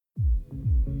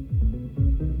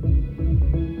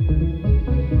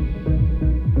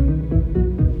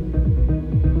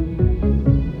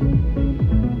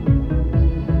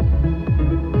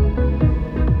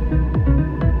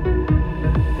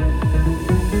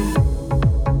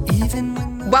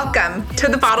Welcome to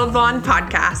the Bottled Blonde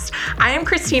podcast. I am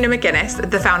Christina McGinnis,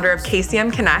 the founder of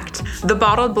KCM Connect, The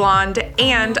Bottled Blonde,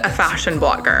 and a fashion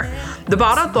blogger. The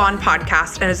Bottled Blonde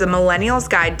podcast is a millennial's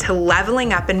guide to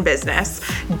leveling up in business,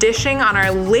 dishing on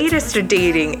our latest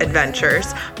dating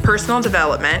adventures, personal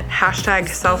development, hashtag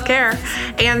self-care,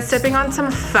 and sipping on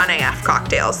some fun AF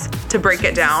cocktails. To break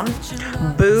it down,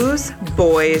 booze,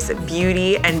 boys,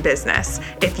 beauty, and business.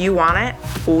 If you want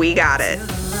it, we got it.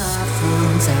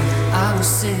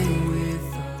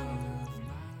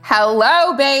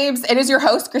 Hello, babes. It is your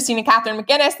host, Christina Catherine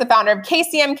McGinnis, the founder of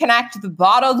KCM Connect, The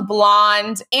Bottled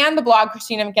Blonde, and the blog,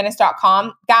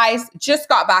 ChristinaMcGinnis.com. Guys, just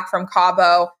got back from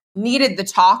Cabo, needed the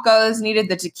tacos, needed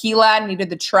the tequila, needed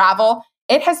the travel.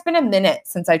 It has been a minute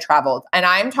since I traveled, and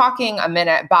I'm talking a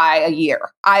minute by a year.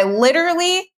 I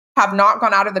literally have not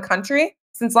gone out of the country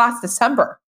since last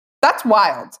December. That's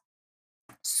wild.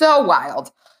 So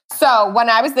wild. So when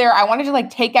I was there, I wanted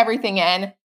to take everything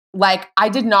in. I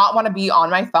did not want to be on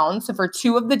my phone. So for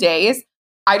 2 of the days,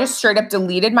 I just straight up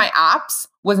deleted my apps,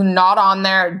 was not on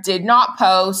there, did not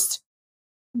post,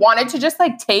 wanted to just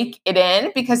take it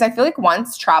in, because I feel like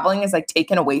once traveling is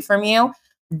taken away from you,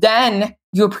 then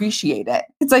you appreciate it.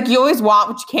 It's you always want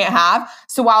what you can't have.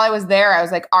 So while I was there, I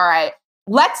was all right,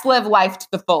 let's live life to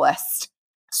the fullest.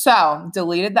 So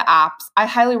deleted the apps. I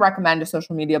highly recommend a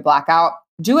social media blackout.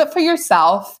 Do it for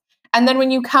yourself. And then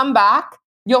when you come back,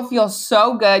 you'll feel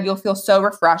so good. You'll feel so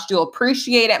refreshed. You'll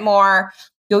appreciate it more.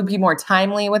 You'll be more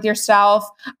timely with yourself.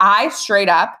 I straight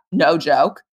up, no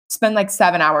joke, spend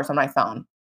 7 hours on my phone.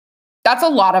 That's a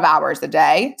lot of hours a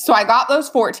day. So I got those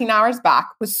 14 hours back.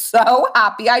 Was so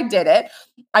happy I did it.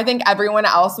 I think everyone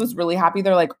else was really happy.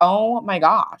 They're oh my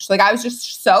gosh. I was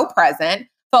just so present,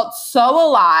 felt so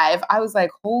alive. I was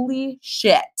holy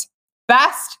shit.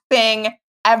 Best thing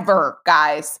ever,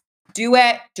 guys. Do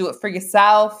it for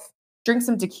yourself. Drink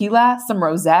some tequila, some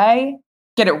rosé,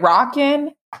 get it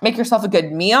rocking, make yourself a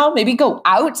good meal, maybe go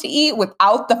out to eat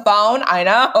without the phone. I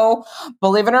know,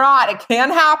 believe it or not, it can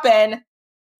happen.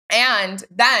 And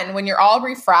then when you're all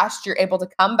refreshed, you're able to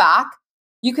come back,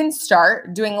 you can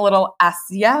start doing a little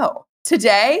SEO.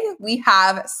 Today, we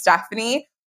have Stefanie,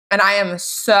 and I am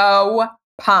so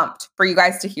pumped for you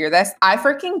guys to hear this. I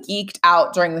freaking geeked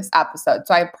out during this episode,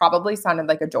 so I probably sounded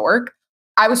like a dork.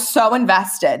 I was so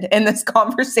invested in this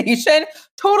conversation.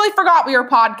 Totally forgot we were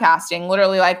podcasting.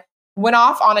 Literally went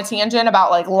off on a tangent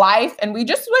about life, and we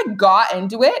just got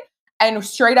into it and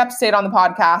straight up stayed on the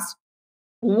podcast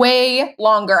way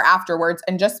longer afterwards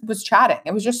and just was chatting.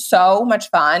 It was just so much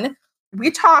fun. We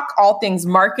talk all things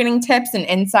marketing tips and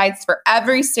insights for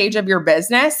every stage of your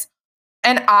business.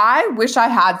 And I wish I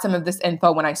had some of this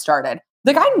info when I started.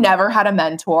 I never had a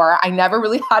mentor. I never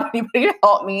really had anybody to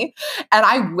help me. And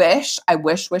I wish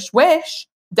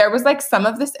there was some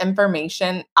of this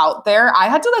information out there. I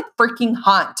had to freaking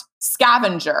hunt,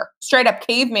 scavenger, straight up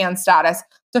caveman status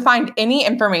to find any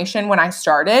information when I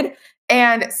started.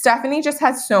 And Stefanie just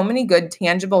has so many good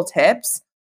tangible tips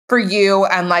for you,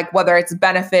 and whether it's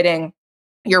benefiting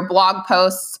your blog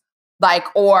posts,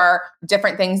 or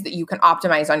different things that you can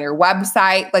optimize on your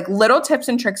website, little tips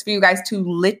and tricks for you guys to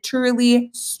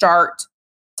literally start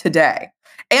today.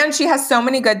 And she has so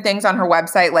many good things on her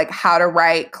website, how to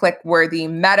write click-worthy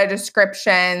meta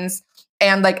descriptions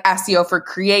and SEO for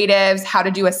creatives, how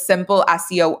to do a simple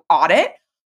SEO audit.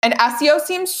 And SEO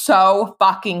seems so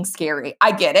fucking scary.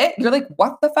 I get it. You're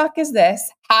what the fuck is this?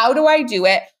 How do I do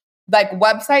it?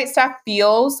 Website stuff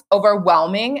feels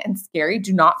overwhelming and scary.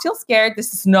 Do not feel scared.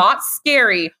 This is not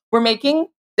scary. We're making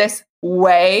this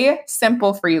way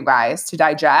simple for you guys to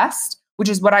digest, which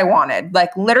is what I wanted.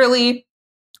 Literally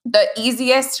the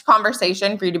easiest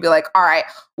conversation for you to be all right,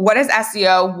 what is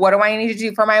SEO? What do I need to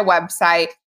do for my website?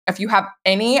 If you have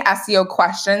any SEO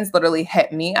questions, literally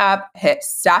hit me up, hit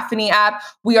Stefanie up.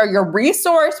 We are your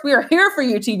resource. We are here for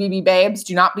you, TBB babes.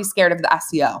 Do not be scared of the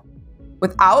SEO.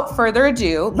 Without further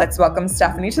ado, let's welcome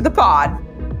Stefanie to the pod.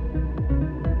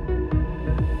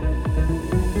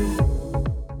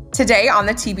 Today on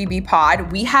the TBB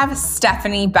pod, we have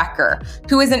Stefanie Becker,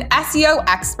 who is an SEO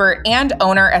expert and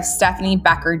owner of Stefanie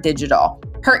Becker Digital.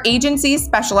 Her agency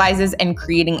specializes in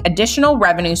creating additional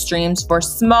revenue streams for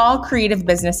small creative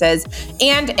businesses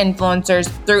and influencers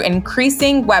through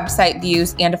increasing website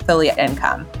views and affiliate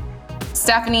income.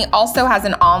 Stefanie also has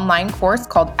an online course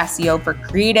called SEO for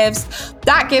Creatives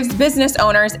that gives business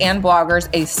owners and bloggers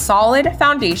a solid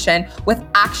foundation with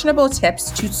actionable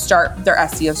tips to start their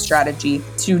SEO strategy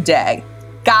today.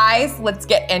 Guys, let's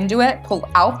get into it. Pull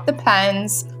out the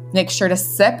pens. Make sure to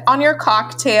sip on your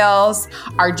cocktails.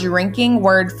 Our drinking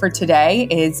word for today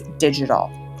is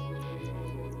digital.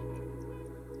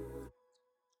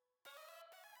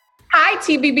 Hi,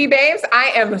 TBB babes.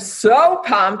 I am so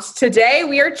pumped. Today,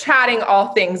 we are chatting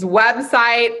all things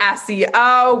website,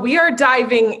 SEO. We are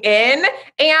diving in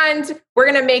and we're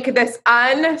going to make this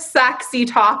unsexy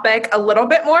topic a little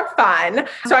bit more fun.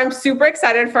 So I'm super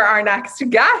excited for our next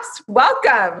guest.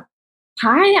 Welcome.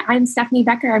 Hi, I'm Stefanie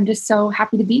Becker. I'm just so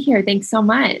happy to be here. Thanks so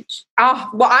much. Oh,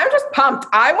 well, I'm just pumped.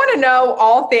 I want to know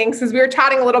all things because we were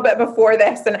chatting a little bit before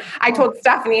this and I told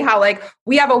Stefanie how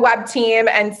we have a web team.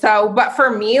 And so, but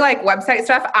for me, website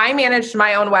stuff, I managed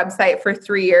my own website for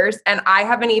 3 years and I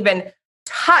haven't even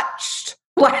touched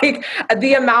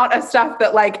the amount of stuff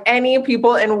that any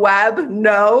people in web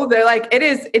know. They're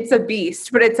it's a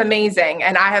beast, but it's amazing.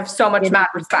 And I have so much mad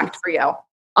respect for you.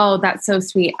 Oh, that's so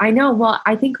sweet. I know. Well,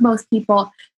 I think most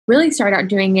people really start out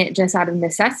doing it just out of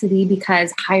necessity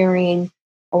because hiring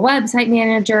a website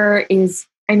manager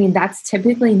that's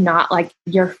typically not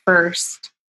your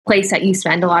first place that you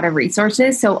spend a lot of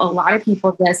resources. So a lot of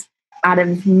people just out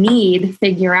of need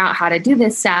figure out how to do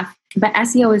this stuff. But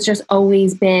SEO has just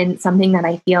always been something that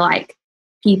I feel like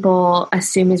people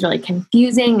assume is really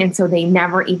confusing. And so they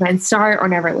never even start or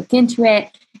never look into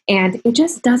it. And it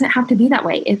just doesn't have to be that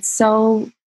way. It's so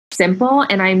simple,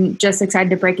 and I'm just excited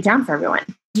to break it down for everyone.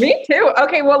 Me too.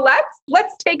 Okay, well,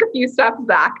 let's take a few steps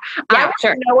back. Yeah, I want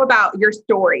to know about your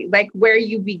story, where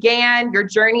you began, your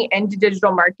journey into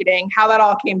digital marketing, how that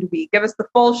all came to be. Give us the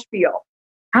full spiel.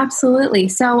 Absolutely.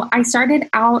 So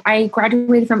I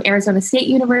graduated from Arizona State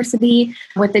University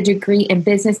with a degree in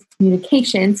business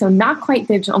communication. So not quite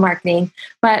digital marketing,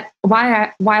 but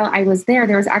while I was there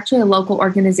was actually a local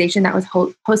organization that was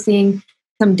hosting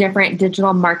some different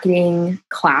digital marketing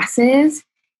classes.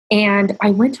 And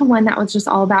I went to one that was just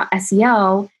all about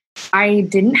SEO. I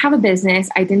didn't have a business.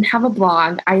 I didn't have a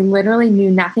blog. I literally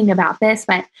knew nothing about this,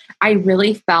 but I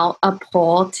really felt a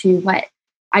pull to what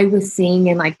I was seeing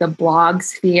in the blog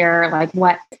sphere,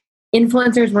 what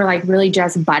influencers were really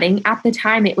just budding at the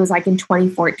time. It was in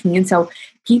 2014. So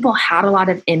people had a lot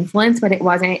of influence, but it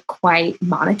wasn't quite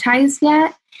monetized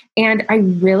yet. And I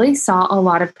really saw a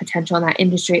lot of potential in that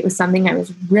industry. It was something I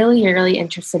was really, really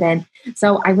interested in.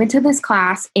 So I went to this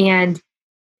class and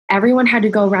everyone had to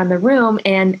go around the room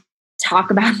and talk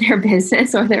about their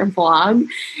business or their blog.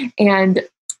 And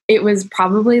it was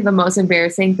probably the most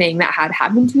embarrassing thing that had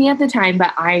happened to me at the time,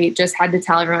 but I just had to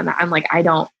tell everyone that I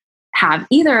don't have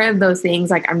either of those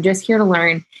things. I'm just here to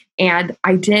learn. And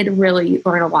I did really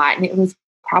learn a lot. And it was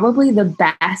probably the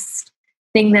best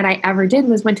thing that I ever did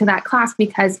was went to that class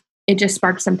because it just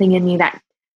sparked something in me that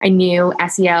I knew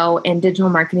SEO and digital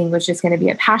marketing was just going to be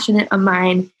a passion of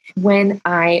mine. When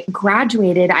I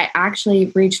graduated, I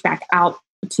actually reached back out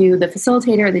to the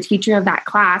facilitator, the teacher of that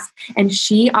class, and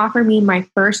she offered me my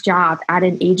first job at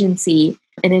an agency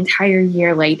an entire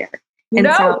year later. And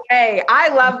no way. I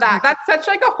love that. That's such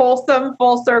a wholesome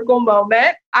full circle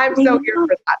moment. I'm so here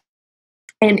for that.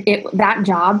 And that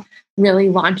job really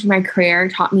launched my career,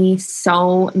 taught me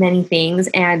so many things.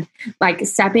 And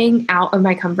stepping out of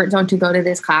my comfort zone to go to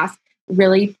this class,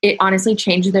 really, it honestly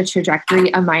changed the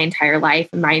trajectory of my entire life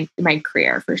and my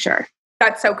career for sure.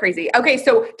 That's so crazy. Okay,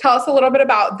 so tell us a little bit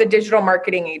about the digital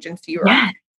marketing agency you were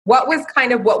at. What was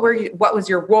what was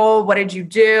your role? What did you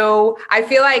do? I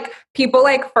feel like people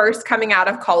first coming out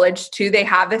of college too, they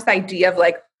have this idea of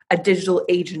a digital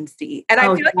agency. And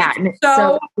I feel it's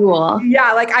so cool.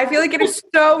 Yeah, I feel it is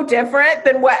so different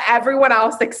than what everyone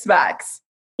else expects.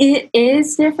 It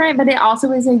is different, but it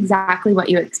also is exactly what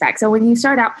you expect. So when you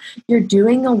start out, you're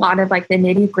doing a lot of the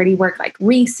nitty-gritty work,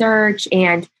 research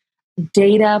and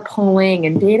data pulling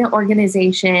and data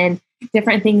organization,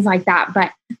 different things like that.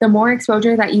 But the more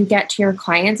exposure that you get to your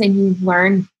clients and you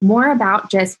learn more about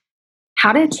just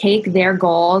how to take their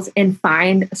goals and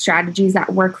find strategies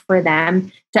that work for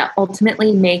them to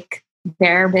ultimately make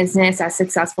their business as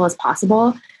successful as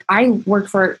possible. I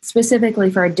worked specifically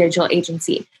for a digital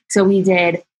agency. So we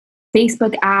did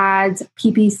Facebook ads,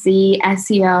 PPC,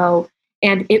 SEO,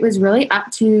 and it was really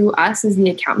up to us as the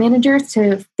account managers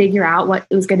to figure out what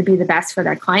was going to be the best for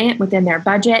their client within their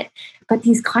budget. But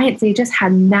these clients, they just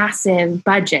had massive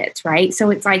budgets, right? So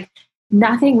it's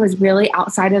nothing was really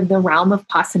outside of the realm of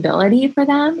possibility for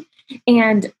them.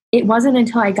 And it wasn't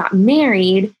until I got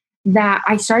married that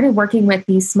I started working with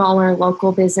these smaller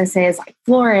local businesses like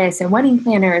florists and wedding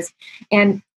planners.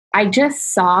 And I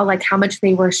just saw like how much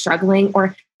they were struggling,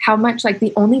 or how much like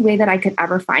the only way that I could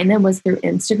ever find them was through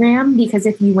Instagram. Because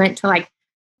if you went to like,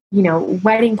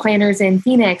 wedding planners in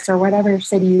Phoenix or whatever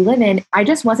city you live in, I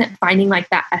just wasn't finding like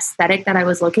that aesthetic that I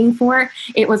was looking for.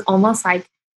 It was almost like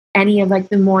any of like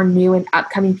the more new and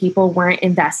upcoming people weren't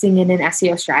investing in an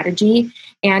SEO strategy.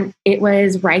 And it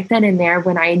was right then and there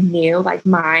when I knew like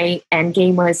my end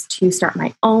game was to start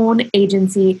my own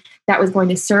agency that was going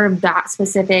to serve that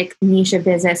specific niche of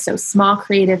business. So small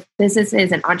creative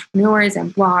businesses and entrepreneurs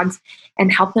and blogs,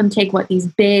 and help them take what these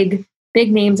big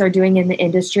names are doing in the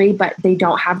industry, but they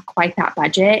don't have quite that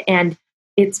budget. And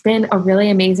it's been a really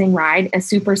amazing ride, a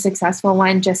super successful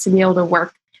one, just to be able to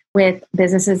work with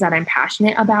businesses that I'm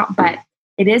passionate about. But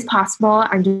it is possible.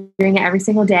 I'm doing it every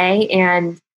single day,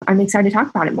 and I'm excited to talk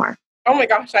about it more. Oh my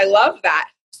gosh, I love that.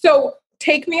 So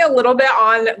take me a little bit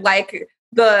on like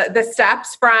the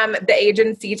steps from the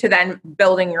agency to then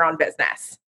building your own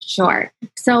business. Sure.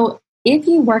 So if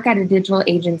you work at a digital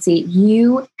agency,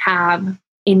 you have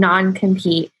a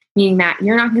non-compete, meaning that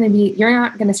you're not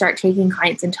going to start taking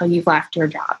clients until you've left your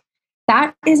job.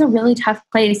 That is a really tough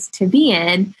place to be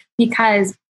in,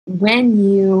 because when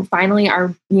you finally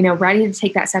are, ready to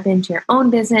take that step into your own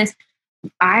business,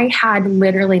 I had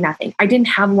literally nothing. I didn't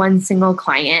have one single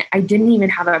client. I didn't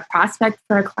even have a prospect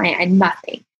for a client. I had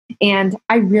nothing. And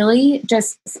I really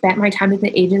just spent my time at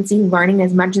the agency learning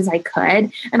as much as I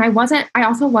could. And I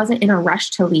also wasn't in a rush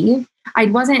to leave. I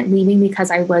wasn't leaving because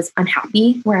I was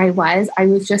unhappy where I was. I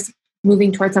was just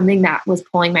moving towards something that was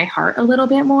pulling my heart a little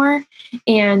bit more.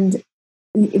 And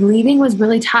leaving was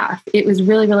really tough. It was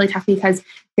really, really tough because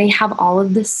they have all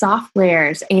of the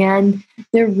softwares and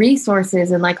the resources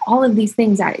and like all of these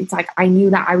things that it's like I knew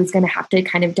that I was going to have to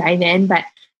kind of dive in. But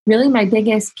really my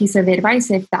biggest piece of advice,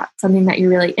 if that's something that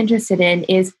you're really interested in,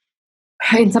 is,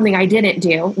 and something I didn't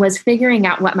do, was figuring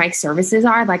out what my services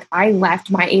are. Like I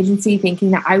left my agency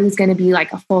thinking that I was going to be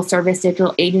like a full service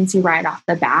digital agency right off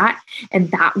the bat. And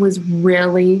that was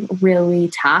really, really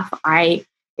tough. I,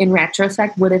 in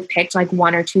retrospect, would have picked like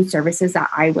one or two services that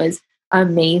I was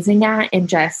amazing at and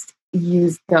just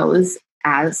used those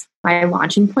as my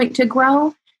launching point to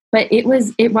grow. But it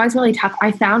was really tough.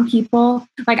 I found people,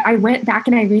 like I went back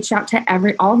and I reached out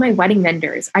to all of my wedding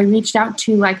vendors. I reached out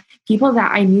to like people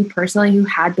that I knew personally who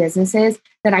had businesses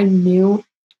that I knew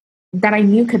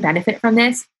could benefit from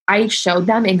this. I showed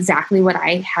them exactly what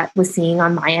I was seeing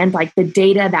on my end, like the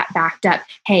data that backed up,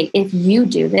 hey, if you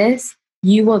do this,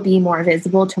 you will be more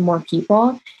visible to more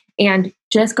people. And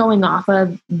just going off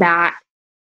of that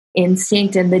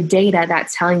instinct and the data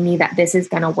that's telling me that this is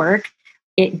going to work,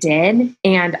 it did.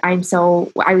 And I was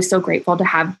so grateful to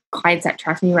have clients that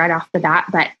trust me right off the bat.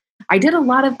 But I did a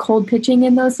lot of cold pitching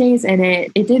in those days, and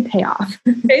it did pay off.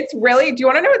 It's really, do you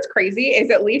want to know what's crazy? Is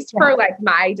at least for like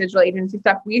my digital agency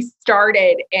stuff, we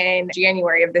started in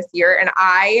January of this year, and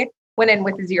I went in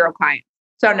with 0 clients.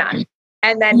 So none.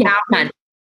 And then now none.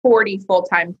 40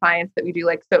 full-time clients that we do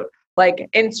like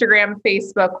Instagram,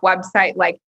 Facebook, website,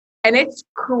 and it's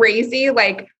crazy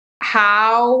like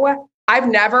how I've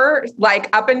never, like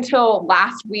up until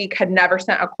last week, had never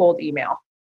sent a cold email.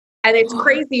 And it's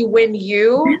crazy when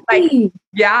you really?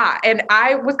 Yeah. And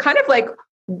I was kind of like,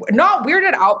 not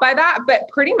weirded out by that, but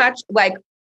pretty much like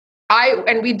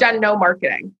and we'd done no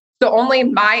marketing. So only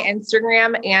my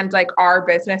Instagram and like our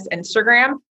business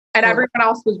Instagram, and everyone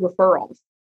else was referrals.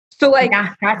 So like,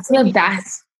 yeah, that's the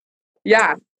best.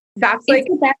 Yeah. That's like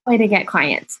the best way to get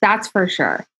clients. That's for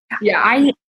sure.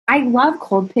 Yeah. I love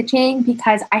cold pitching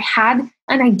because I had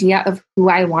an idea of who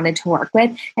I wanted to work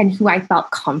with and who I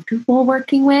felt comfortable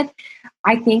working with.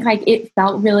 I think like it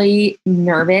felt really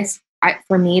nervous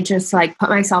for me just to like put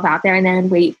myself out there and then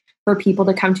wait for people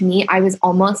to come to me. I was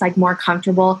almost like more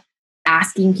comfortable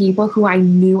asking people who I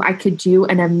knew I could do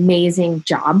an amazing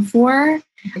job for.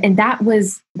 And that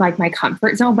was like my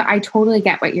comfort zone. But I totally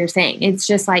get what you're saying. It's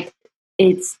just like,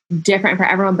 it's different for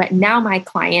everyone. But now my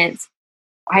clients,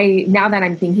 now that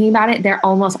I'm thinking about it, they're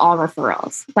almost all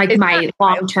referrals, like my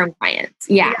long-term clients.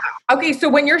 Yeah. Okay. So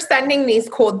when you're sending these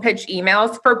cold pitch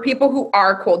emails for people who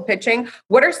are cold pitching,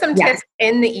 what are some tips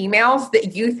in the emails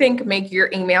that you think make your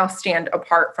email stand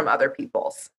apart from other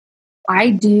people's?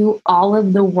 I do all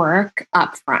of the work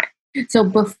up front. So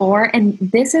before, and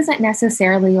this isn't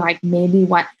necessarily like maybe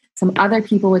what some other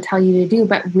people would tell you to do,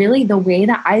 but really the way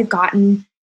that I've gotten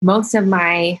most of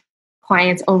my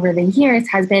clients over the years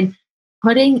has been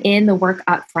putting in the work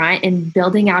up front and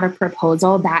building out a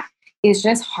proposal that is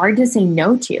just hard to say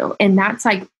no to. And that's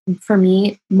like, for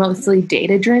me, mostly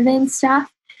data-driven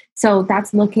stuff. So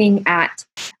that's looking at,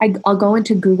 I'll go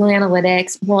into Google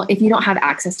Analytics. Well, if you don't have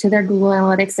access to their Google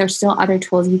Analytics, there's still other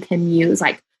tools you can use,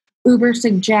 like Uber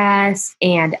Suggest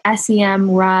and SEM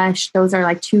Rush. Those are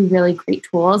like two really great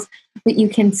tools, but you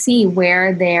can see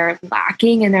where they're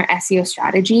lacking in their SEO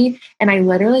strategy. And I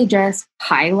literally just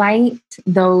highlight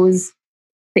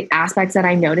the aspects that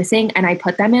I'm noticing, and I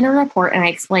put them in a report and I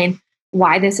explain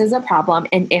why this is a problem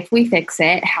and if we fix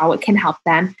it, how it can help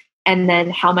them, and then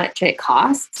how much it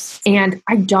costs. And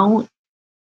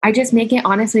I just make it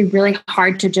honestly really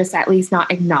hard to just at least not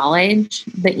acknowledge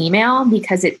the email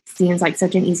because it seems like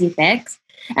such an easy fix.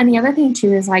 And the other thing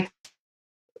too is like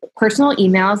personal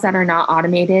emails that are not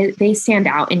automated, they stand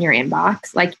out in your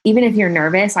inbox. Like even if you're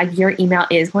nervous, like your email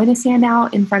is going to stand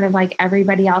out in front of like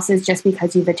everybody else's just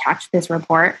because you've attached this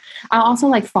report. I'll also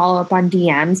like follow up on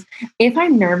DMs. If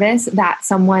I'm nervous that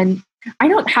someone, I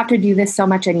don't have to do this so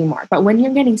much anymore, but when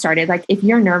you're getting started, like if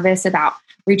you're nervous about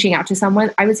reaching out to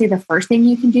someone, I would say the first thing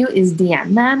you can do is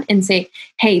DM them and say,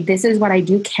 hey, this is what I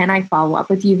do. Can I follow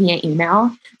up with you via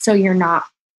email? So you're not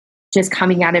just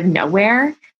coming out of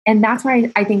nowhere. And that's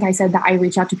why I think I said that I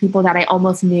reach out to people that I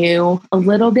almost knew a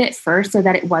little bit first so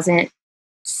that it wasn't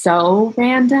so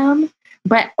random.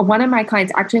 But one of my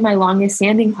clients, actually my longest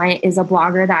standing client, is a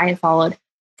blogger that I had followed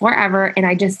forever. And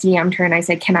I just DM'd her and I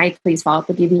said, can I please follow up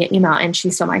with you via email? And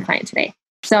she's still my client today.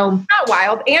 So not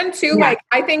wild. And too, like,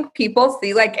 I think people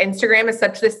see like Instagram is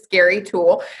such this scary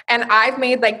tool, and I've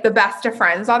made like the best of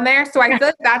friends on there. So I feel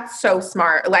like that's so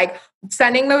smart. Like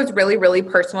sending those really, really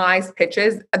personalized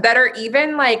pitches that are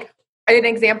even like an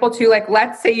example too, like,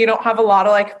 let's say you don't have a lot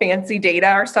of like fancy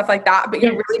data or stuff like that, but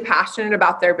you're really passionate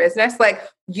about their business. Like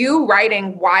you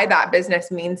writing why that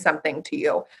business means something to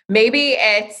you. Maybe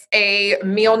it's a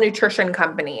meal nutrition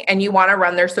company and you want to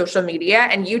run their social media,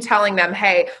 and you telling them,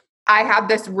 hey, I have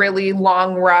this really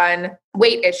long run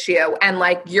weight issue, and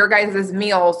like your guys'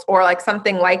 meals or like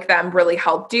something like them really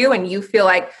helped you, and you feel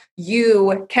like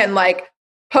you can like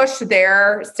push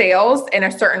their sales in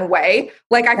a certain way.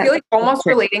 Like I feel like almost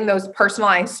relating those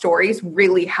personalized stories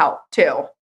really help too.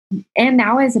 And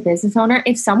now as a business owner,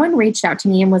 if someone reached out to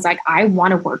me and was like, I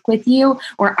want to work with you,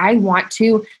 or I want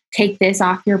to take this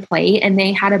off your plate, and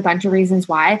they had a bunch of reasons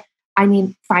why, I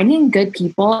mean, finding good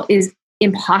people is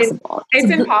impossible.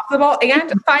 It's impossible.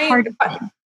 And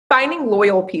finding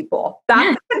loyal people.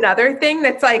 That's another thing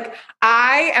that's like,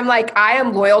 I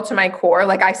am loyal to my core.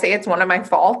 Like I say, it's one of my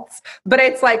faults, but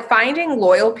it's like finding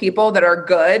loyal people that are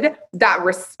good, that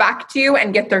respect you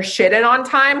and get their shit in on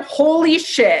time. Holy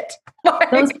shit.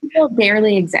 Those people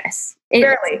barely exist.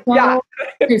 Barely. So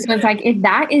it's like, if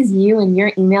that is you and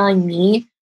you're emailing me,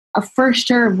 for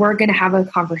sure, we're going to have a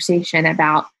conversation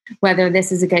about whether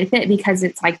this is a good fit, because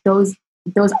it's like those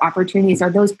opportunities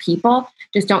or those people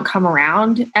just don't come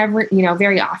around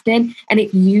very often. And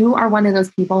if you are one of those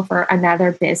people for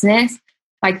another business,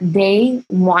 like they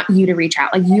want you to reach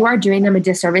out. Like you are doing them a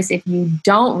disservice if you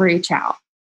don't reach out.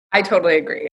 I totally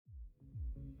agree.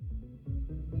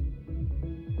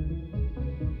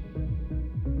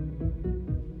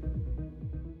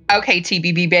 Okay,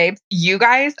 TBB babes, you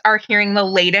guys are hearing the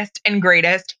latest and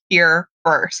greatest here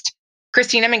first.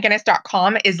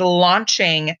 ChristinaMcGinnis.com is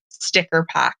launching sticker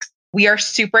packs. We are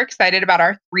super excited about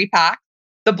our 3-pack,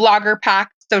 the blogger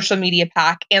pack, social media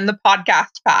pack, and the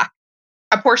podcast pack.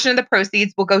 A portion of the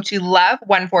proceeds will go to Love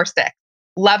 146.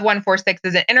 Love 146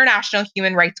 is an international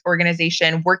human rights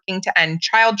organization working to end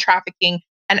child trafficking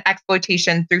and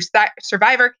exploitation through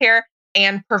survivor care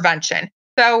and prevention.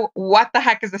 So what the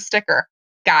heck is a sticker?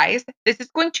 Guys, this is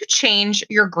going to change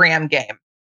your gram game.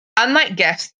 Unlike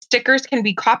gifts, stickers can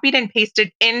be copied and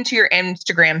pasted into your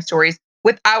Instagram stories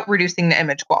without reducing the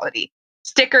image quality.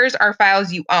 Stickers are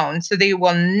files you own, so they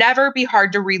will never be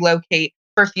hard to relocate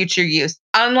for future use,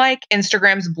 unlike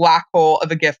Instagram's black hole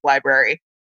of a gift library.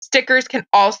 Stickers can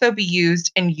also be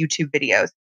used in YouTube videos.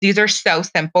 These are so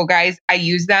simple, guys. I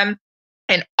use them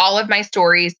in all of my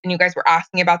stories, and you guys were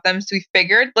asking about them, so we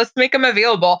figured let's make them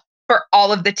available for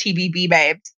all of the TBB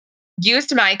babes.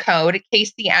 Use my code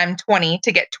KCM20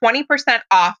 to get 20%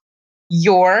 off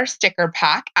your sticker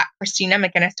pack at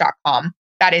ChristinaMcGinnis.com.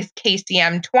 That is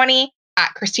KCM20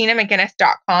 at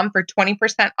ChristinaMcGinnis.com for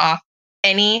 20% off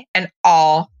any and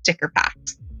all sticker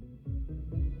packs.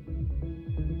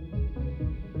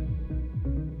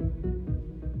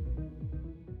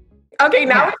 Okay,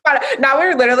 now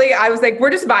we're literally, I was like,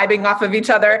 we're just vibing off of each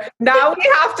other. Now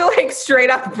we have to like straight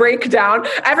up break down.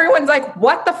 Everyone's like,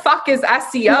 what the fuck is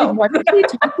SEO? What are they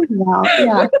talking about?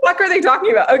 Yeah. What the fuck are they talking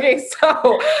about? Okay,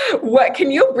 so what can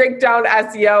you break down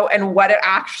SEO and what it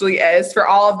actually is for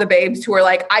all of the babes who are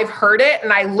like, I've heard it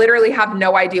and I literally have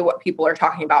no idea what people are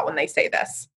talking about when they say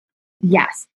this?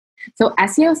 Yes. So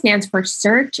SEO stands for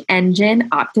search engine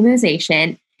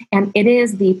optimization. And it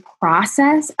is the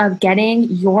process of getting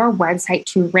your website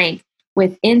to rank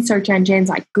within search engines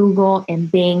like Google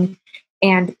and Bing.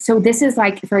 And so this is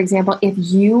like, for example, if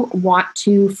you want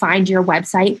to find your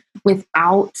website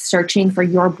without searching for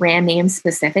your brand name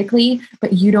specifically,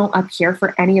 but you don't appear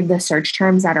for any of the search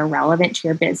terms that are relevant to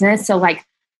your business. So like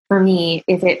for me,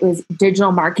 if it was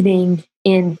digital marketing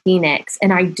in Phoenix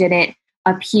and I didn't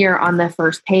appear on the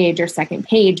first page or second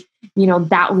page,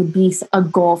 that would be a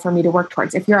goal for me to work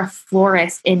towards. If you're a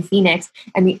florist in Phoenix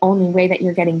and the only way that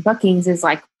you're getting bookings is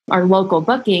like our local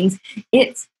bookings,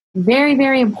 it's very,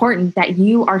 very important that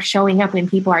you are showing up when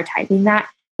people are typing that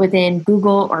within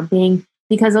Google or Bing,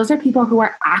 because those are people who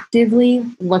are actively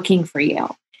looking for you.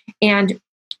 And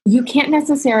you can't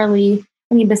necessarily,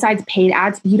 besides paid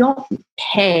ads, you don't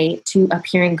pay to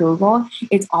appear in Google.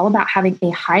 It's all about having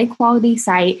a high quality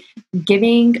site,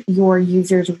 giving your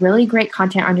users really great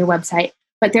content on your website.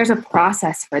 But there's a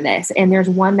process for this. And there's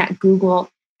one that Google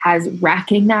has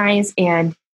recognized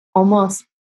and almost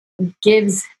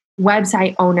gives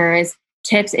website owners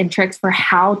tips and tricks for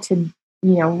how to,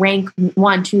 rank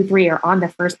 1, 2, 3, or on the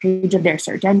first page of their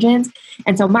search engines.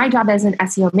 And so my job as an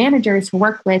SEO manager is to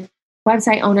work with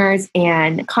website owners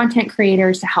and content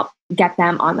creators to help get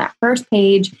them on that first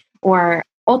page, or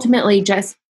ultimately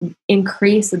just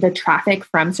increase the traffic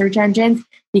from search engines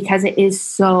because it is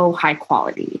so high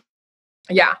quality.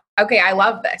 Yeah. Okay. I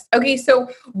love this. Okay. So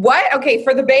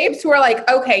for the babes who are like,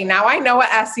 okay, now I know what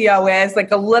SEO is,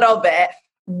 like a little bit.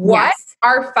 What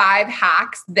are 5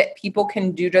 hacks that people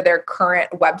can do to their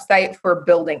current website for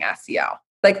building SEO?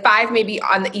 Like 5 maybe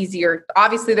on the easier,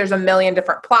 obviously there's a million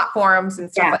different platforms and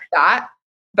stuff like that,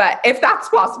 but if that's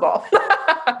possible.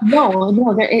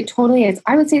 No, it totally is.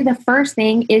 I would say the first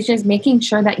thing is just making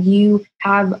sure that you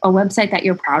have a website that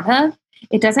you're proud of.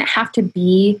 It doesn't have to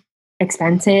be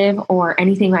expensive or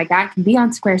anything like that. It can be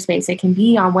on Squarespace. It can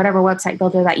be on whatever website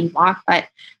builder that you want, but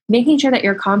making sure that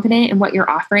you're confident in what you're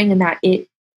offering and that it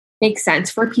makes sense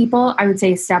for people, I would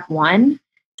say is step 1.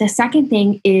 The second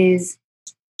thing is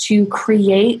to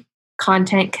create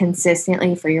content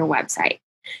consistently for your website.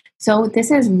 So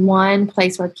this is one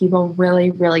place where people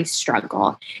really, really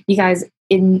struggle because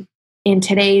in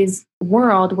today's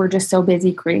world, we're just so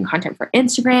busy creating content for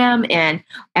Instagram and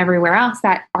everywhere else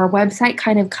that our website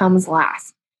kind of comes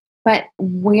last. But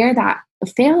where that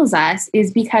fails us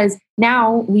is because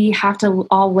now we have to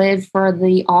all live for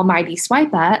the almighty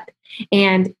swipe up.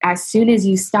 And as soon as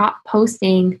you stop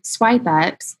posting swipe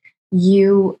ups,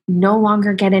 you no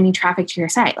longer get any traffic to your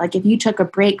site. Like if you took a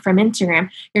break from Instagram,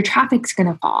 your traffic's going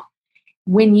to fall.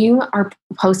 When you are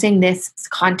posting this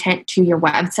content to your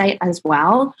website as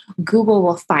well, Google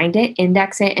will find it,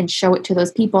 index it, and show it to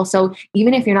those people. So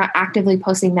even if you're not actively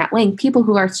posting that link, people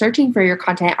who are searching for your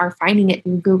content are finding it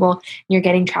in Google and you're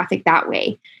getting traffic that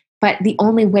way. But the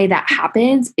only way that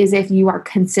happens is if you are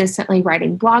consistently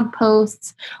writing blog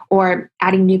posts or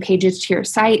adding new pages to your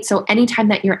site. So anytime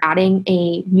that you're adding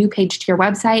a new page to your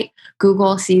website,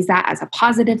 Google sees that as a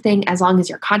positive thing as long as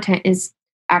your content is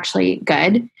actually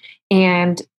good.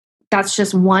 And that's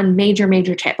just one major,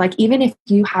 major tip. Like even if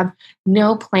you have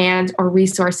no plans or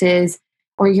resources,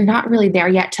 or you're not really there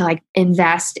yet to like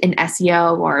invest in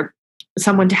SEO or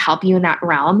someone to help you in that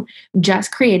realm,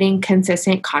 just creating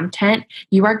consistent content,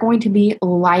 you are going to be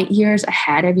light years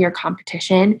ahead of your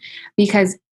competition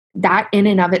because that in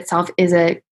and of itself is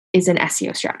an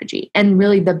SEO strategy and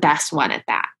really the best one at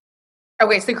that.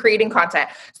 Okay, so creating content.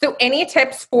 So any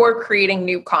tips for creating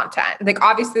new content? Like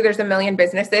obviously there's a million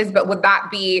businesses, but would that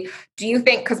be, do you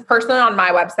think, because personally on my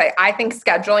website, I think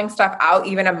scheduling stuff out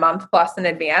even a month plus in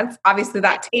advance, obviously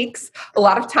that takes a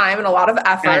lot of time and a lot of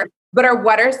effort, but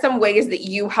what are some ways that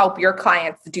you help your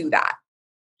clients do that?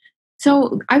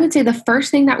 So I would say the first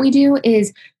thing that we do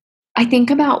is I think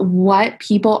about what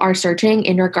people are searching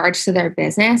in regards to their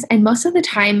business. And most of the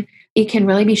time, it can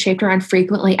really be shaped around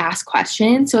frequently asked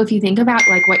questions. So if you think about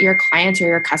like what your clients or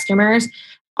your customers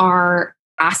are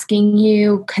asking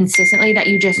you consistently that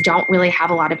you just don't really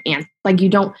have a lot of answers, like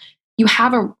you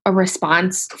have a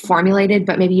response formulated,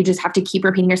 but maybe you just have to keep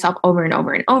repeating yourself over and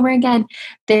over and over again.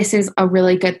 This is a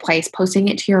really good place, posting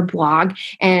it to your blog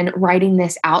and writing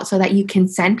this out so that you can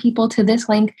send people to this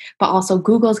link, but also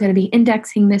Google's going to be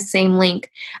indexing this same link.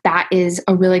 That is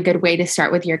a really good way to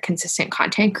start with your consistent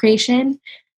content creation.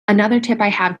 Another tip I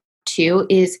have too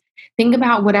is think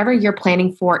about whatever you're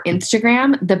planning for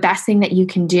Instagram. The best thing that you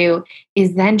can do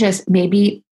is then just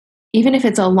maybe, even if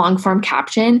it's a long form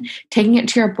caption, taking it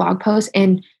to your blog post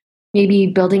and maybe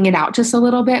building it out just a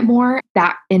little bit more.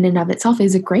 That in and of itself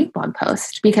is a great blog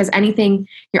post because anything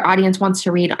your audience wants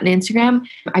to read on Instagram,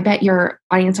 I bet your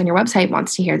audience on your website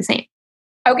wants to hear the same.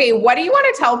 Okay, what do you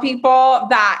want to tell people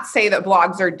that say that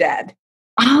blogs are dead?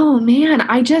 Oh man,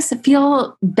 I just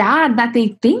feel bad that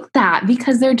they think that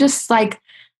because they're just like,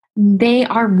 they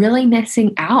are really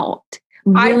missing out.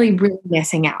 I Really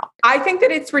missing out. I think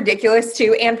that it's ridiculous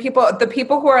too. And the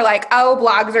people who are like, oh,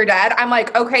 blogs are dead. I'm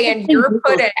like, okay, and you're Google's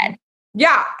putting, dead.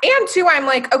 yeah. And two, I'm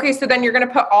like, okay, so then you're going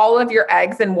to put all of your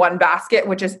eggs in one basket,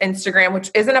 which is Instagram,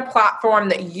 which isn't a platform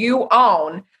that you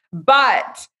own.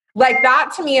 But like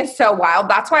that to me is so wild.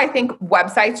 That's why I think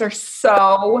websites are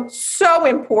so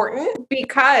important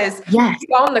because Yes.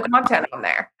 you own the content on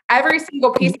there. Every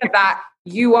single piece of that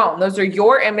you own. Those are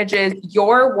your images,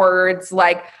 your words.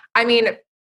 Like, I mean,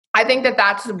 I think that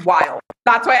that's wild.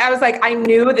 That's why I was like, I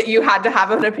knew that you had to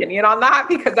have an opinion on that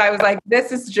because I was like,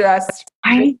 this is just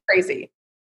crazy.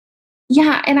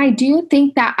 Yeah, and I do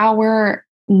think that our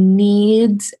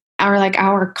needs,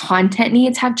 our content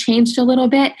needs have changed a little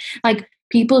bit. Like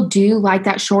people do like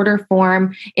that shorter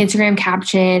form Instagram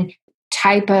caption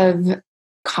type of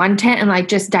content and like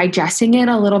just digesting it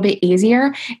a little bit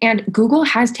easier. And Google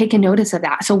has taken notice of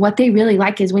that. So what they really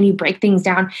like is when you break things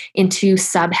down into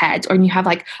subheads or you have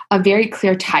like a very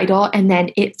clear title and then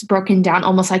it's broken down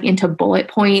almost like into bullet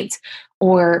points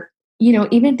or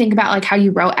even think about like how you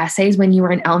wrote essays when you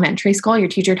were in elementary school. Your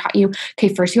teacher taught you,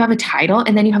 okay, first you have a title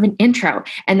and then you have an intro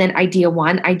and then idea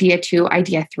 1, idea 2,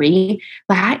 idea 3.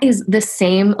 That is the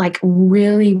same, like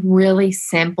really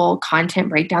simple content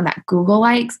breakdown that Google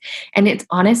likes. And it's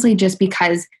honestly just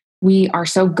because we are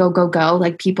so go.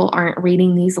 Like people aren't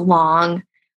reading these long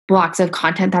blocks of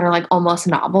content that are like almost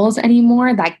novels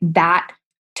anymore. Like that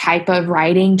type of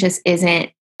writing just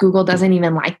isn't, Google doesn't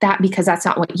even like that because that's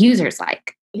not what users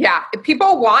like. Yeah. If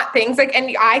people want things like,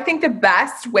 and I think the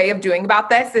best way of doing about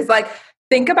this is like,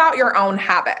 think about your own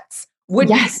habits. Would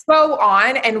you go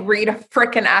on and read a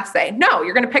freaking essay? No,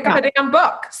 you're going to pick up a damn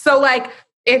book. So like,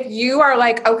 if you are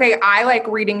like, okay, I like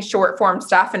reading short form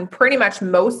stuff and pretty much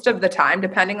most of the time,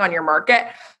 depending on your market,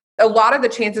 a lot of the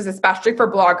chances, especially for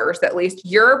bloggers, at least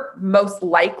you're most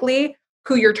likely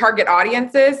who your target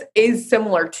audience is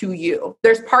similar to you.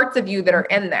 There's parts of you that are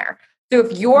in there. So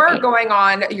if you're going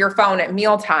on your phone at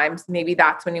meal times, maybe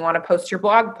that's when you want to post your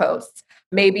blog posts.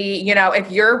 Maybe,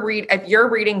 if you're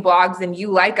reading blogs and you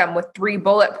like them with 3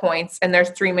 bullet points and there's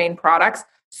 3 main products,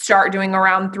 start doing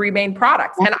around 3 main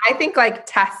products. And I think like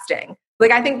testing,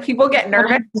 like I think people get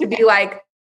nervous to be like,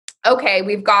 okay,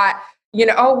 we've got,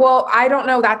 oh, well, I don't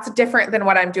know. That's different than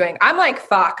what I'm doing. I'm like,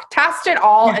 fuck, test it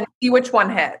all and see which one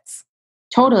hits.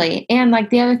 Totally. And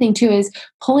like the other thing too is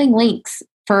pulling links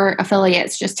for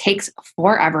affiliates just takes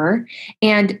forever.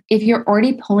 And if you're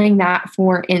already pulling that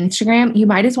for Instagram, you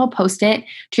might as well post it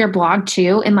to your blog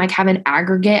too and like have an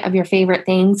aggregate of your favorite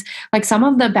things. Like some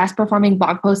of the best performing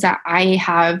blog posts that I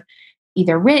have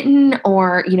either written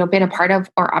or been a part of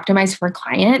or optimized for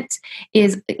clients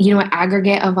is an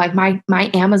aggregate of like my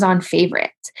Amazon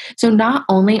favorites. So not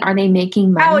only are they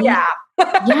making money, hell yeah.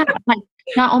 Yeah, like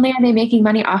not only are they making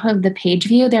money off of the page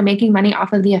view, they're making money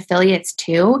off of the affiliates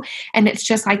too. And it's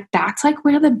just like, that's like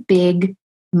where the big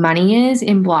money is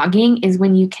in blogging, is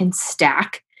when you can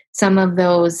stack some of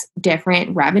those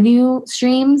different revenue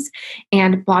streams.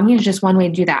 And blogging is just one way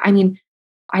to do that. I mean,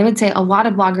 I would say a lot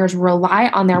of bloggers rely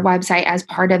on their website as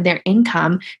part of their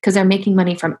income because they're making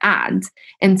money from ads.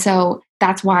 And so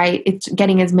that's why it's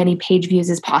getting as many page views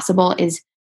as possible is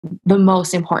the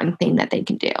most important thing that they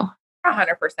can do.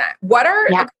 100%. What are,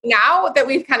 now that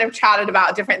we've kind of chatted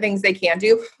about different things they can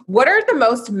do, what are the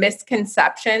most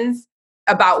misconceptions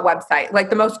about website?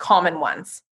 Like the most common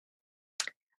ones?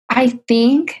 I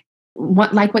think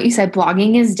what you said,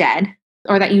 blogging is dead,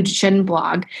 or that you shouldn't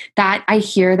blog. That I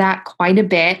hear that quite a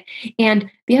bit. And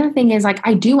the other thing is like,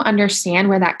 I do understand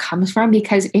where that comes from,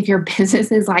 because if your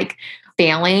business is like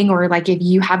failing, or like if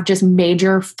you have just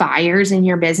major fires in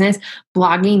your business,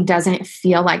 blogging doesn't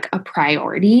feel like a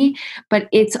priority, but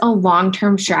it's a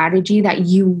long-term strategy that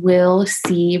you will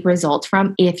see results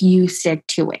from if you stick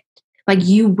to it. Like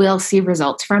you will see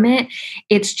results from it.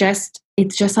 It's just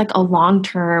like a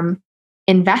long-term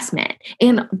investment.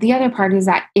 And the other part is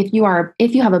that if you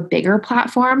have a bigger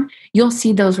platform, you'll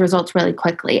see those results really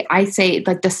quickly. I say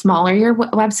like the smaller your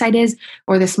website is,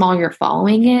 or the smaller your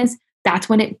following is, that's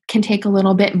when it can take a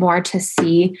little bit more to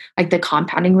see like the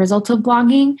compounding results of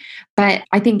blogging. But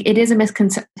I think it is a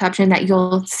misconception that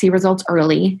you'll see results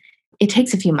early. It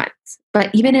takes a few months,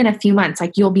 but even in a few months,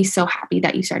 like you'll be so happy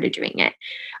that you started doing it.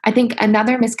 I think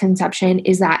another misconception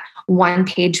is that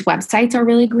one-page websites are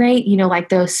really great, like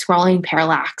those scrolling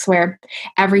parallax where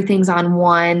everything's on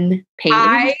one page.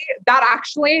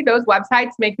 Those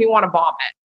websites make me want to vomit.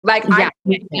 Like I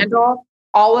can't handle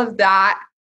all of that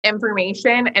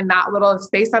information in that little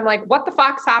space, I'm like, what the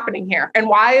fuck's happening here? And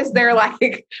why is there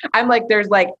like, I'm like, there's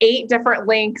like 8 different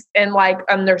links and like,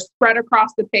 they're spread across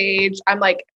the page. I'm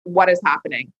like, what is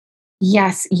happening?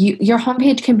 Yes, your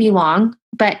homepage can be long,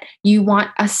 but you want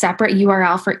a separate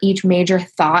URL for each major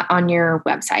thought on your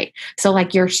website. So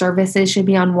like your services should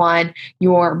be on one,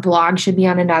 your blog should be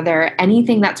on another.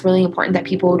 Anything that's really important that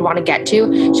people would want to get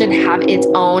to should have its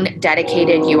own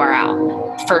dedicated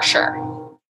URL for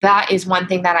sure. That is one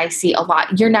thing that I see a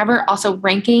lot. You're never also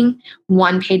ranking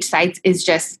one page sites is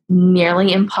just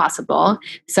nearly impossible.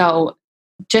 So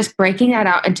just breaking that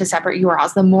out into separate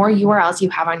URLs, the more URLs you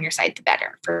have on your site, the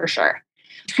better for sure.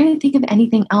 I'm trying to think of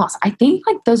anything else. I think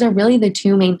like those are really the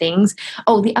 2 main things.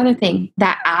 Oh, the other thing,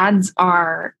 that ads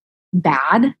are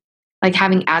bad, like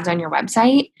having ads on your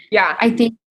website. Yeah. I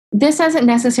think this doesn't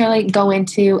necessarily go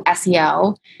into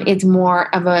SEO. It's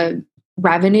more of a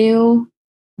revenue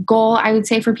goal, I would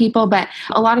say, for people. But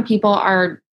a lot of people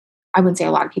are, I wouldn't say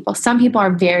a lot of people, some people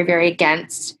are very, very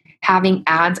against having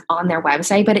ads on their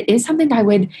website, but it is something I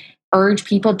would urge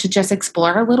people to just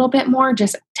explore a little bit more,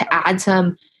 just to add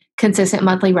some consistent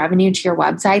monthly revenue to your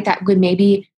website that would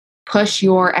maybe push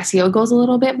your SEO goals a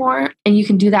little bit more. And you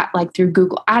can do that like through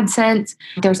Google AdSense.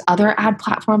 There's other ad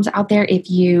platforms out there if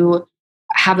you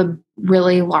have a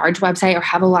really large website or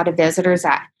have a lot of visitors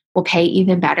that will pay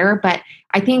even better. But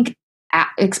I think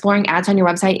exploring ads on your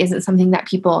website isn't something that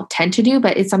people tend to do,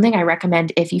 but it's something I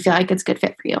recommend if you feel like it's a good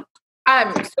fit for you.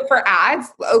 So for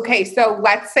ads, okay, so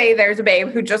let's say there's a babe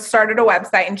who just started a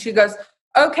website and she goes,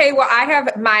 okay, well, I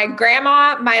have my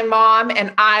grandma, my mom,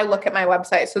 and I look at my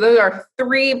website. So those are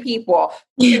 3 people.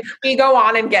 Can we go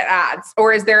on and get ads?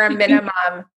 Or is there a minimum?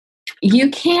 You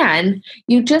can.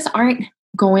 You just aren't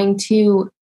going to.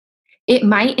 It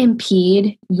might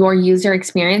impede your user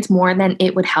experience more than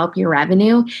it would help your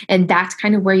revenue. And that's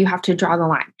kind of where you have to draw the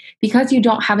line. Because you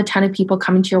don't have a ton of people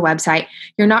coming to your website,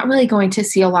 you're not really going to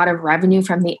see a lot of revenue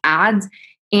from the ads.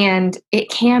 And it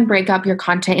can break up your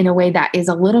content in a way that is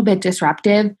a little bit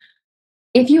disruptive.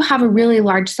 If you have a really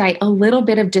large site, a little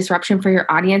bit of disruption for your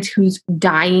audience who's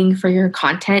dying for your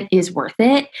content is worth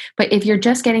it. But if you're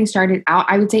just getting started out,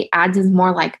 I would say ads is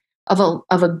more like of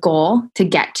a goal to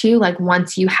get to. Like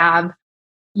once you have,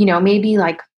 maybe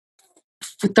like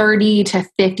 30 to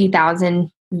 50,000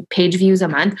 page views a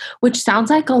month, which sounds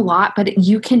like a lot, but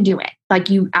you can do it. Like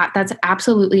that's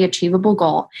absolutely achievable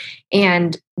goal.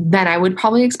 And then I would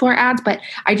probably explore ads, but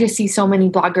I just see so many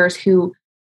bloggers who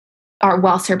are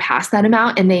well surpassed that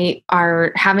amount and they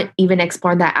haven't even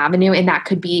explored that avenue. And that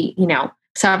could be,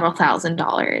 several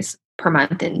 $1,000s per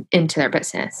month into their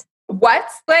business.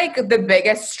 What's like the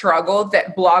biggest struggle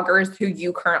that bloggers who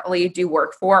you currently do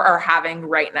work for are having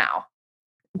right now?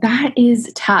 That is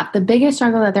tough. The biggest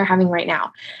struggle that they're having right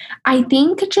now, I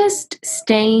think just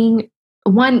putting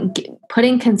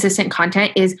consistent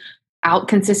content out.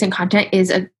 Consistent content is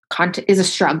a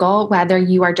struggle, whether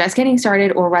you are just getting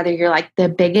started or whether you're like the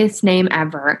biggest name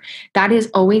ever. That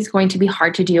is always going to be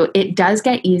hard to do. It does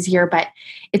get easier, but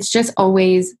it's just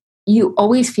you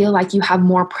always feel like you have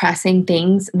more pressing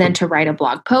things than to write a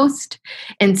blog post.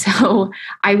 And so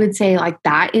I would say like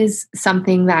that is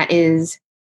something that is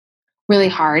really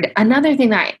hard. Another thing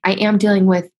that I am dealing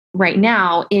with right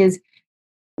now is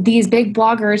these big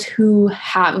bloggers who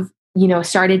have,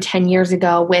 started 10 years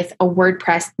ago with a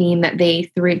WordPress theme that they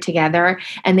threw together,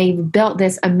 and they've built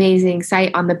this amazing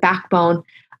site on the backbone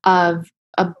of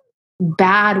a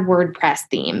bad WordPress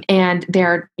theme. And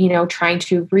they're, trying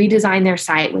to redesign their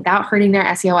site without hurting their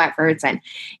SEO efforts. And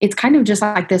it's kind of just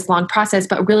like this long process,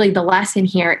 but really the lesson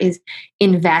here is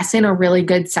invest in a really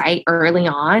good site early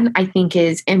on, I think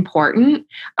is important.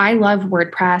 I love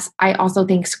WordPress. I also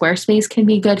think Squarespace can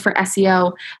be good for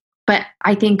SEO. But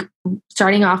I think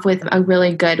starting off with a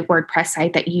really good WordPress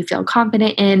site that you feel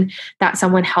confident in, that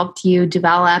someone helped you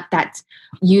develop, that's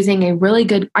using a really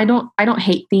good, I don't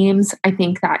hate themes. I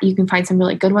think that you can find some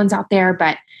really good ones out there,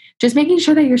 but just making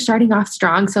sure that you're starting off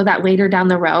strong so that later down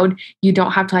the road, you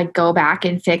don't have to like go back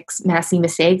and fix messy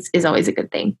mistakes is always a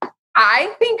good thing.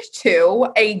 I think too,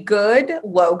 a good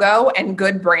logo and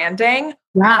good branding.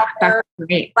 Yeah, that's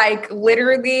great. Like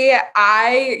literally,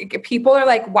 people are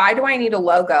like, why do I need a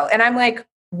logo? And I'm like,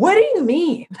 what do you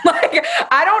mean? Like,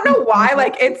 I don't know why.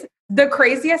 Like, it's the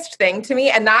craziest thing to me.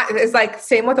 And that is like,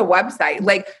 same with a website.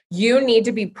 Like, you need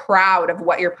to be proud of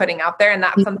what you're putting out there. And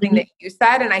that's something that you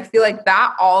said. And I feel like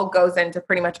that all goes into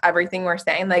pretty much everything we're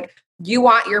saying. Like, you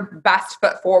want your best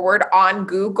foot forward on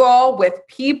Google with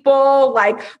people,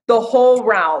 like the whole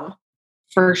realm.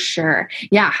 For sure.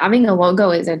 Yeah, having a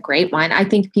logo is a great one. I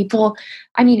think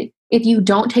if you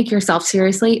don't take yourself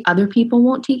seriously, other people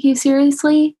won't take you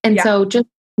seriously. And so just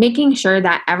making sure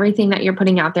that everything that you're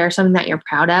putting out there is something that you're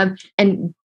proud of.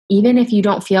 And even if you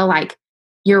don't feel like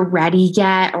you're ready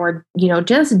yet, or,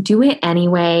 just do it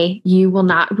anyway. You will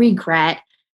not regret,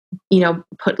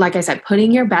 like I said,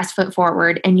 putting your best foot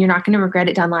forward, and you're not going to regret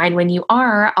it down the line when you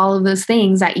are all of those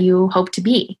things that you hope to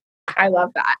be. I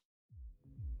love that.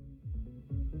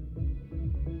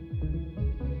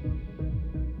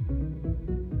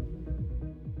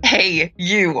 Hey,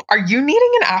 you, are you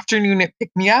needing an afternoon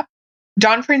pick-me-up?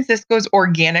 Don Francisco's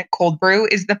organic cold brew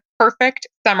is the perfect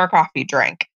summer coffee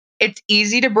drink. It's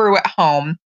easy to brew at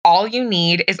home. All you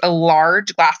need is a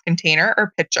large glass container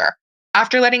or pitcher.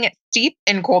 After letting it steep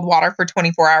in cold water for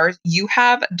 24 hours, you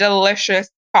have delicious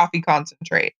coffee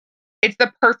concentrate. It's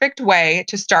the perfect way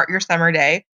to start your summer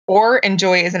day or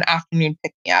enjoy as an afternoon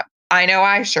pick-me-up. I know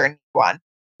I sure need one.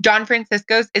 Don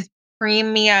Francisco's is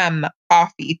premium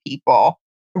coffee, people,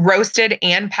 roasted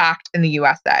and packed in the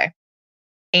USA.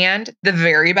 And the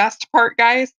very best part,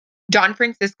 guys, Don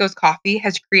Francisco's Coffee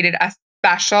has created a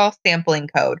special sampling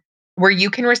code where you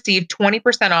can receive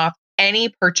 20% off any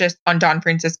purchase on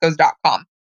donfranciscos.com.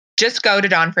 Just go to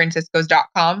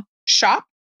donfranciscos.com, shop,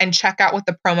 and check out with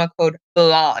the promo code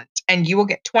BLONDE, and you will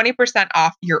get 20%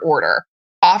 off your order.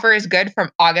 Offer is good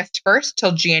from August 1st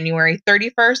till January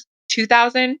 31st,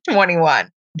 2021.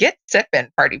 Get sippin',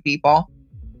 party people.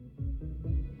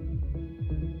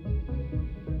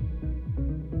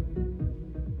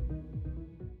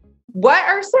 What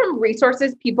are some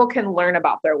resources people can learn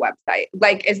about their website?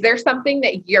 Like, is there something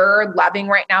that you're loving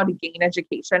right now to gain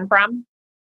education from?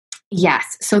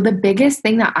 Yes. So the biggest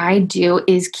thing that I do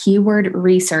is keyword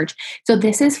research. So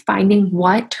this is finding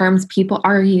what terms people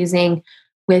are using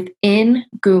within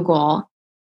Google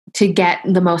to get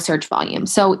the most search volume.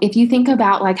 So if you think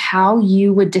about like how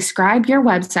you would describe your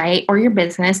website or your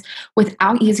business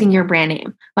without using your brand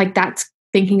name, like that's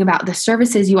thinking about the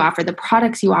services you offer, the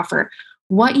products you offer,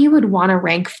 what you would want to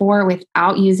rank for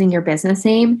without using your business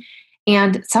name.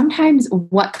 And sometimes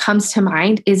what comes to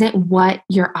mind isn't what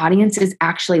your audience is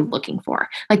actually looking for.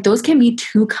 Like those can be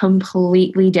two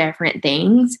completely different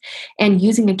things. And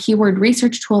using a keyword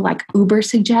research tool like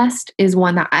Ubersuggest is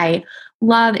one that I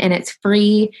love, and it's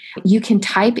free. You can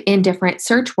type in different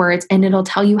search words and it'll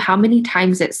tell you how many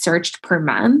times it's searched per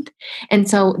month. And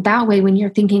so that way, when you're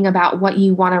thinking about what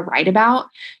you want to write about,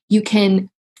 you can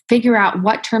figure out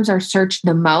what terms are searched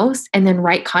the most and then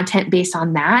write content based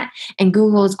on that. And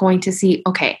Google is going to see,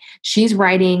 okay, she's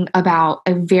writing about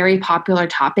a very popular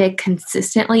topic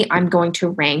consistently. I'm going to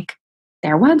rank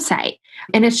their website.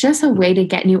 And it's just a way to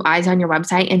get new eyes on your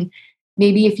website. And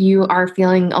maybe if you are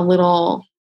feeling a little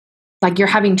like you're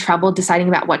having trouble deciding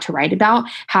about what to write about,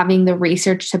 having the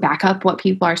research to back up what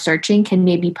people are searching can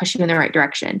maybe push you in the right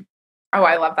direction. Oh,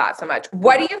 I love that so much.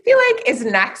 What do you feel like is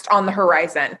next on the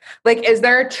horizon? Like, is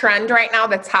there a trend right now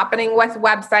that's happening with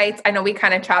websites? I know we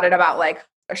kind of chatted about like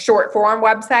short form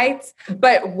websites,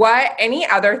 but any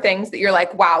other things that you're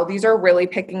like, wow, these are really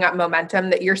picking up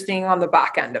momentum that you're seeing on the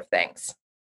back end of things?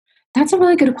 That's a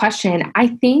really good question. I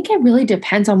think it really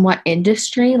depends on what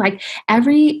industry, like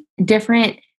every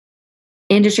different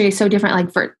industry is so different,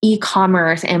 like for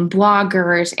e-commerce and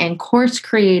bloggers and course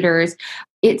creators,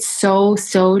 it's so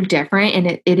different,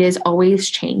 and it is always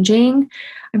changing.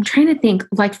 I'm trying to think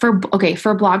like for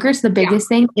bloggers, the biggest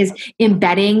thing is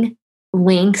embedding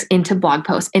links into blog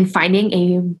posts and finding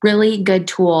a really good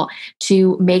tool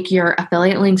to make your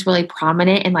affiliate links really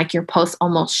prominent and like your posts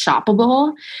almost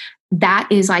shoppable. That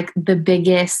is like the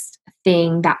biggest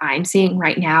thing that I'm seeing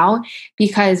right now,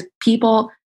 because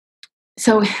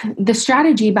so the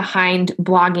strategy behind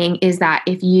blogging is that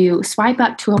if you swipe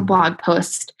up to a blog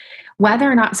post, whether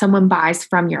or not someone buys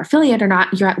from your affiliate or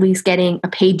not, you're at least getting a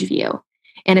page view,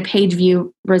 and a page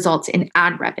view results in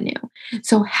ad revenue.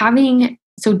 So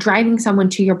driving someone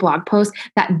to your blog post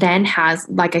that then has,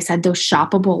 like I said, those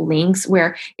shoppable links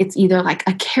where it's either like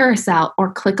a carousel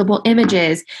or clickable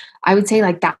images, I would say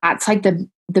like that's like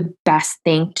the best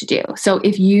thing to do. So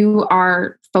if you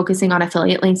are focusing on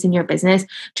affiliate links in your business,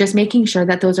 just making sure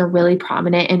that those are really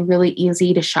prominent and really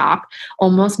easy to shop,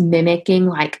 almost mimicking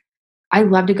like, I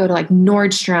love to go to like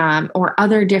Nordstrom or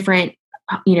other different,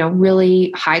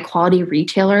 really high quality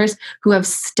retailers who have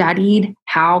studied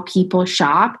how people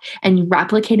shop, and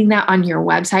replicating that on your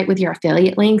website with your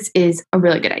affiliate links is a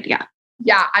really good idea.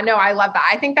 Yeah, I know. I love that.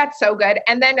 I think that's so good.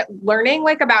 And then learning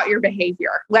like about your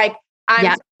behavior. Like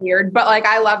I'm so weird, but like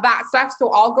I love that stuff. So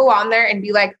I'll go on there and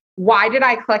be like, why did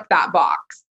I click that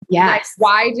box? Yes.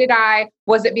 Like,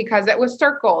 was it because it was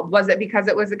circled? Was it because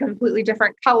it was a completely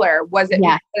different color? Was it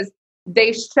because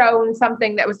they shown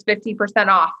something that was 50%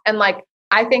 off? And like,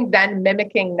 I think then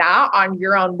mimicking that on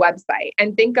your own website,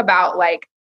 and think about like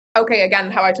okay,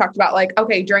 again, how I talked about like,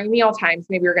 okay, during meal times,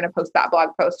 maybe you're going to post that blog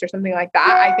post or something like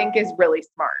that, I think is really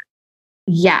smart.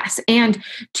 Yes. And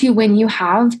when you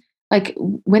have, like,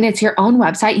 when it's your own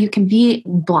website, you can be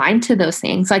blind to those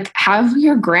things. Like, have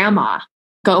your grandma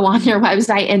go on your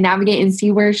website and navigate and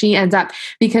see where she ends up,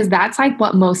 because that's like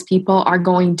what most people are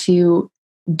going to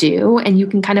do. And you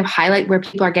can kind of highlight where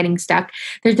people are getting stuck.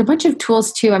 There's a bunch of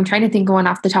tools too. I'm trying to think going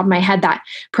off the top of my head that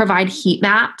provide heat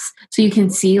maps. So you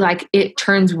can see like it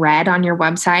turns red on your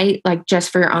website, like just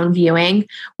for your own viewing,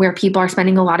 where people are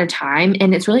spending a lot of time.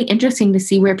 And it's really interesting to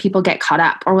see where people get caught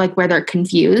up or like where they're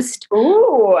confused.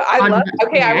 Ooh, I love it.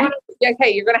 Okay,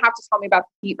 okay, you're going to have to tell me about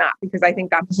the heat map because I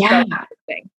think that's so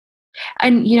interesting.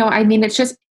 And, I mean, it's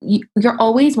just, you're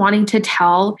always wanting to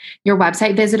tell your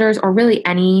website visitors, or really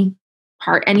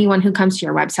anyone who comes to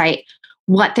your website,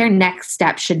 what their next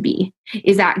step should be.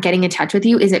 Is that getting in touch with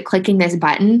you? Is it clicking this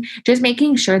button? Just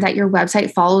making sure that your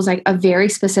website follows like a very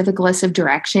specific list of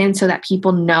directions so that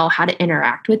people know how to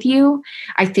interact with you,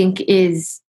 I think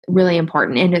is really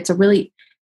important. And it's a really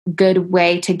good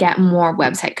way to get more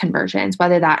website conversions,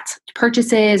 whether that's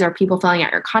purchases or people filling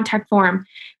out your contact form,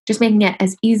 just making it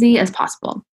as easy as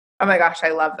possible. Oh my gosh,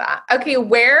 I love that. Okay,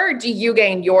 where do you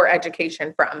gain your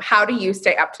education from? How do you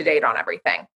stay up to date on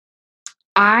everything?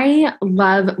 I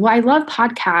love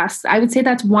podcasts. I would say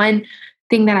that's one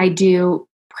thing that I do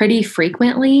pretty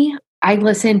frequently. I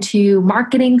listen to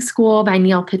Marketing School by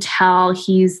Neil Patel.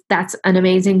 That's an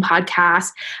amazing podcast.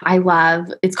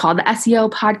 It's called the SEO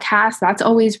podcast. That's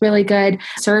always really good.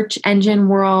 Search Engine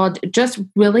World, just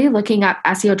really looking up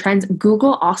SEO trends.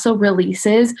 Google also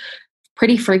releases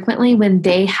pretty frequently when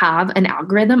they have an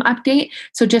algorithm update.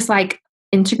 So just like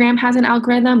Instagram has an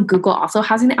algorithm, Google also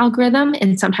has an algorithm,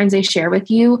 and sometimes they share with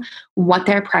you what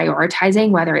they're prioritizing,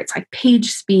 whether it's like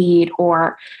page speed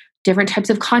or different types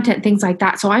of content, things like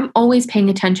that. So I'm always paying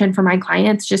attention for my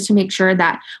clients just to make sure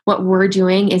that what we're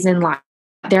doing is in line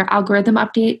with their algorithm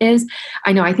update is.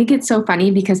 I think it's so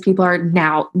funny because people are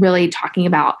now really talking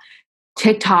about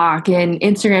TikTok and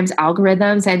Instagram's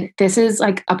algorithms. And this is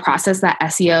like a process that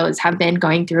SEOs have been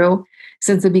going through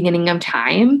since the beginning of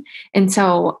time. And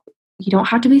so you don't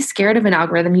have to be scared of an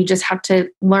algorithm. You just have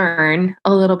to learn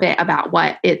a little bit about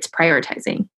what it's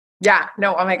prioritizing. Yeah,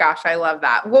 no, oh my gosh, I love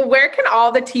that. Well, where can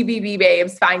all the TBB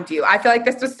babes find you? I feel like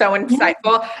this was so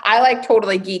insightful. Yeah. I like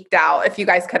totally geeked out. If you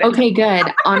guys could. Okay,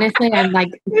 good. Honestly, I'm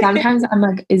like, sometimes I'm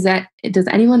like, does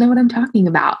anyone know what I'm talking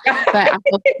about? But I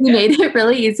hope you made it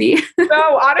really easy.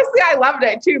 No, honestly, I loved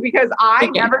it too, because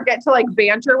I never get to like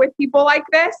banter with people like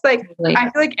this. Like, really? I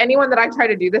feel like anyone that I try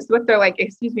to do this with, they're like,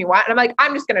 excuse me, what? And I'm like,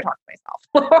 I'm just going to talk to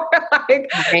myself. Like,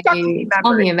 tell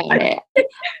me about it.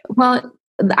 Well,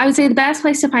 I would say the best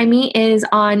place to find me is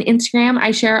on Instagram. I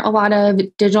share a lot of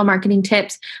digital marketing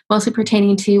tips, mostly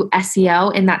pertaining to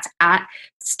SEO, and that's at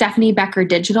Stefanie Becker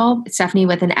Digital. Stefanie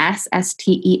with an S,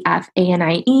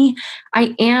 Stefanie.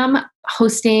 I am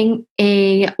hosting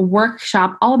a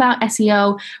workshop all about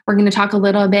SEO. We're going to talk a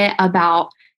little bit about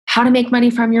how to make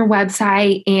money from your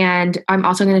website. And I'm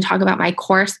also going to talk about my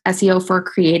course, SEO for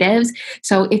Creatives.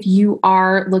 So if you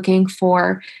are looking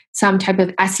for some type of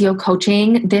SEO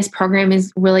coaching, this program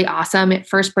is really awesome. It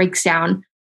first breaks down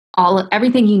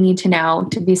everything you need to know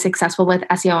to be successful with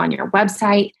SEO on your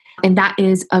website. And that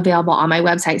is available on my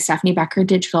website,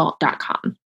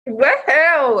 StefanieBeckerDigital.com.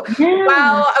 Woohoo! Yeah.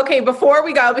 Well, okay, before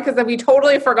we go, because we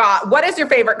totally forgot, what is your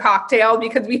favorite cocktail?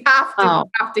 Because we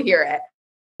have to hear it.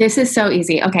 This is so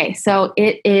easy. Okay, so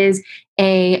it is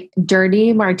a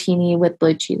dirty martini with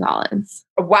blue cheese olives.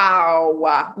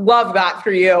 Wow. Love that for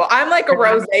you. I'm like a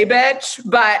rosé bitch,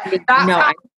 but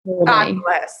that's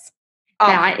fabulous.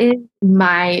 That is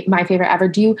my favorite ever.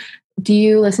 Do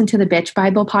you listen to the Bitch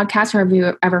Bible podcast, or have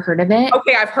you ever heard of it?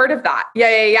 Okay, I've heard of that.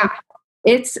 Yeah.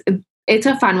 It's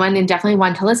a fun one and definitely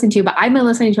one to listen to, but I've been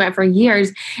listening to it for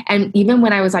years. And even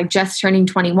when I was like just turning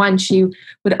 21, she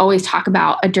would always talk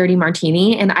about a dirty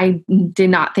martini. And I did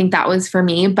not think that was for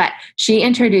me, but she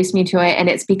introduced me to it and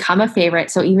it's become a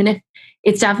favorite. So even if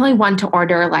it's definitely one to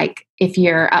order, like if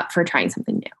you're up for trying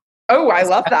something new. Oh, I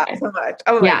love that so much.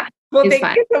 Oh, yeah. Well,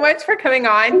 thank you so much for coming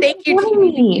on. Thank you,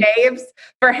 TBB Babes,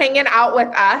 for hanging out with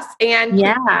us, and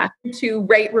to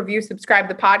rate, review, subscribe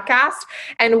the podcast.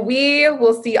 And we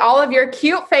will see all of your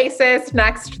cute faces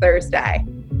next Thursday.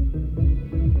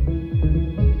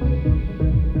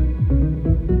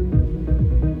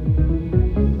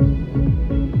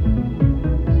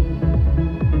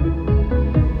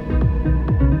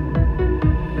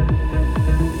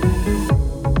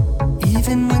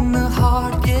 Even when the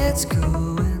heart gets cold,